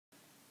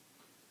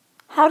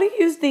How to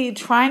use the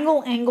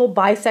triangle angle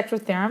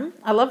bisector theorem.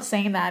 I love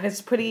saying that.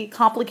 It's pretty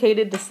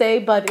complicated to say,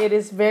 but it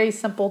is very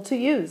simple to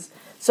use.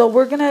 So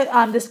we're going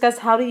to discuss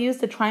how to use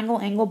the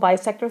triangle angle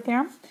bisector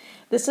theorem.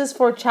 This is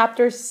for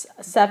chapter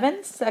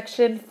 7,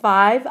 section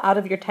 5 out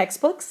of your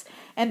textbooks.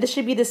 And this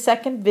should be the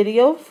second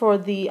video for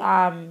the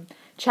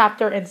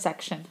chapter and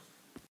section.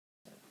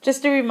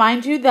 Just to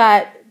remind you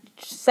that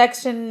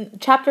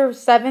chapter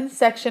 7,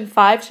 section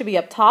 5 should be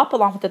up top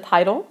along with the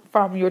title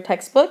from your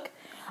textbook.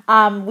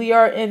 We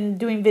are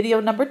doing video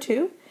number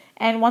 2,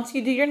 and once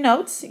you do your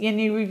notes and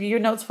you review your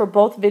notes for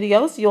both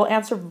videos, you'll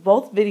answer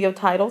both video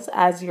titles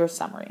as your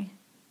summary.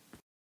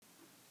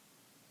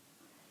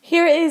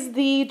 Here is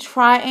the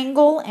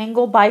triangle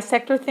angle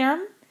bisector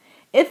theorem.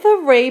 If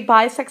a ray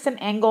bisects an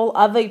angle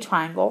of a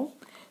triangle,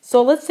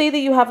 so let's say that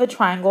you have a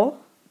triangle,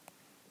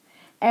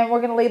 and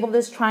we're going to label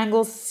this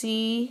triangle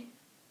C,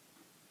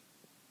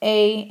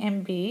 A,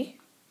 and B.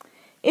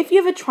 If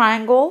you have a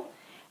triangle,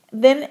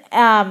 then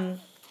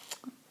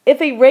if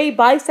a ray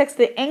bisects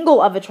the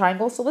angle of a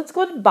triangle, so let's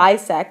go ahead and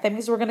bisect. That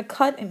means we're going to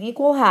cut in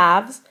equal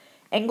halves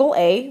angle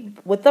A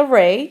with a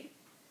ray.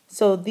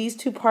 So these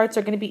two parts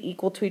are going to be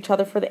equal to each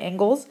other for the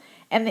angles.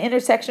 And the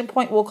intersection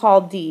point we'll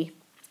call D.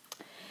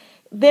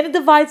 Then it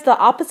divides the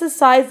opposite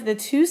sides into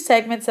two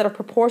segments that are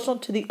proportional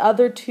to the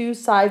other two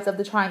sides of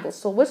the triangle.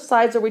 So which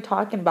sides are we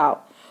talking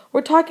about?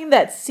 We're talking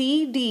that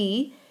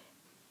CD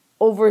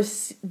over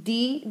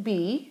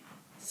DB,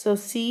 so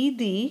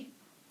CD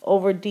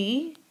over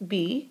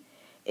DB,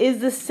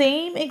 is the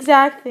same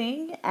exact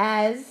thing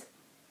as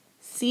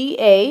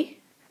CA.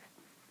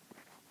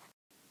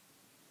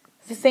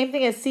 It's the same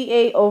thing as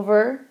CA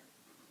over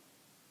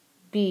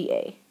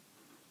BA.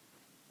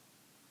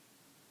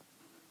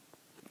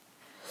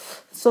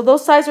 So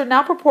those sides are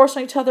now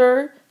proportional to each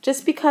other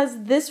just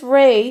because this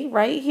ray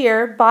right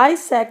here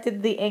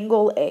bisected the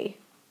angle A.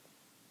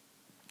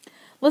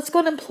 Let's go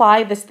and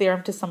apply this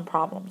theorem to some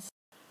problems.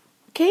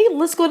 Okay,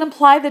 let's go and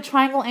apply the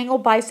triangle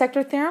angle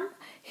bisector theorem.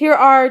 Here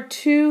are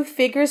two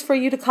figures for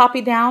you to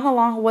copy down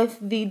along with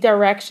the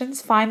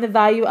directions. Find the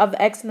value of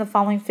x in the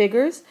following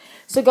figures.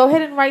 So go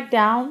ahead and write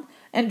down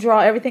and draw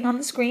everything on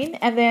the screen,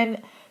 and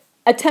then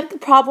attempt the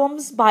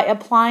problems by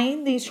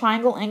applying the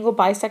triangle angle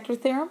bisector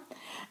theorem,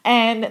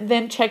 and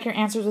then check your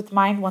answers with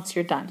mine once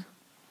you're done.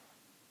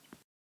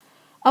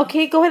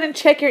 Okay, go ahead and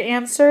check your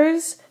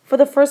answers. For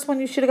the first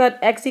one, you should have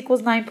got x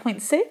equals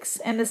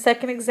 9.6, and the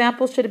second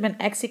example should have been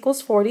x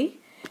equals 40.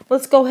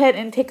 Let's go ahead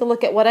and take a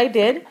look at what I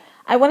did.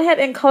 I went ahead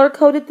and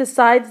color-coded the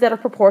sides that are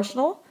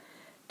proportional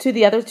to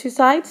the other two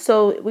sides.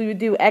 So we would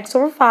do x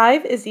over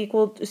 5 is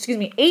equal,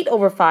 8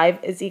 over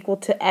 5 is equal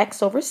to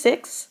x over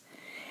 6.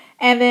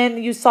 And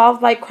then you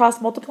solve by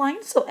cross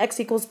multiplying, so x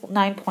equals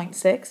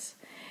 9.6.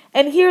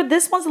 And here,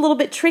 this one's a little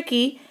bit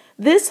tricky.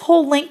 This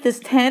whole length is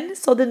 10,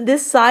 so then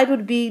this side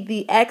would be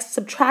the x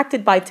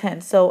subtracted by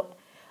 10. So,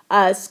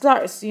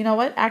 you know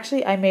what?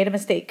 Actually, I made a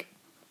mistake.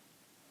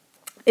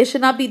 It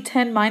should not be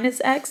 10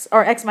 minus x,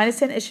 or x minus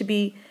 10. It should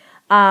be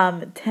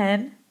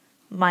 10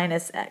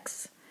 minus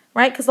x,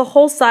 right? Because the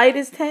whole side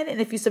is 10,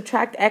 and if you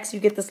subtract x, you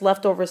get this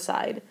leftover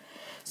side.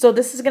 So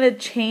this is going to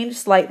change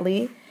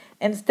slightly.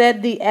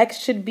 Instead, the x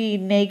should be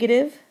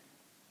negative,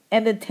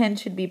 and the 10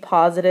 should be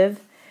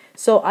positive.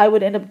 So I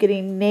would end up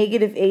getting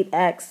negative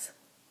 8x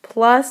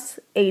plus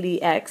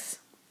 80x.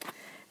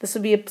 This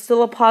would be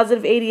still a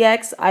positive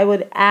 80x. I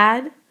would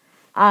add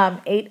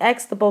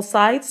 8x to both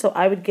sides, so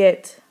I would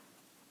get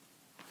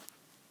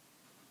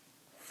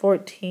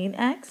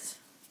 14x.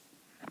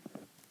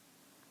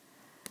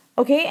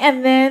 Okay,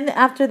 and then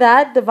after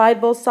that, divide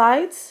both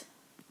sides.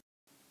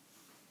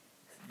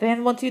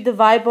 Then once you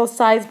divide both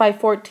sides by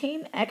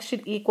 14, x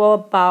should equal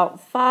about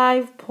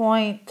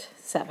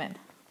 5.7.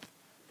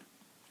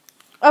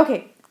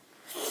 Okay,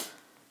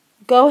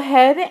 go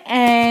ahead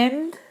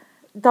and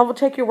double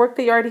check your work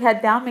that you already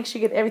had down. Make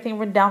sure you get everything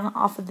written down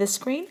off of this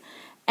screen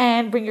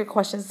and bring your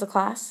questions to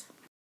class.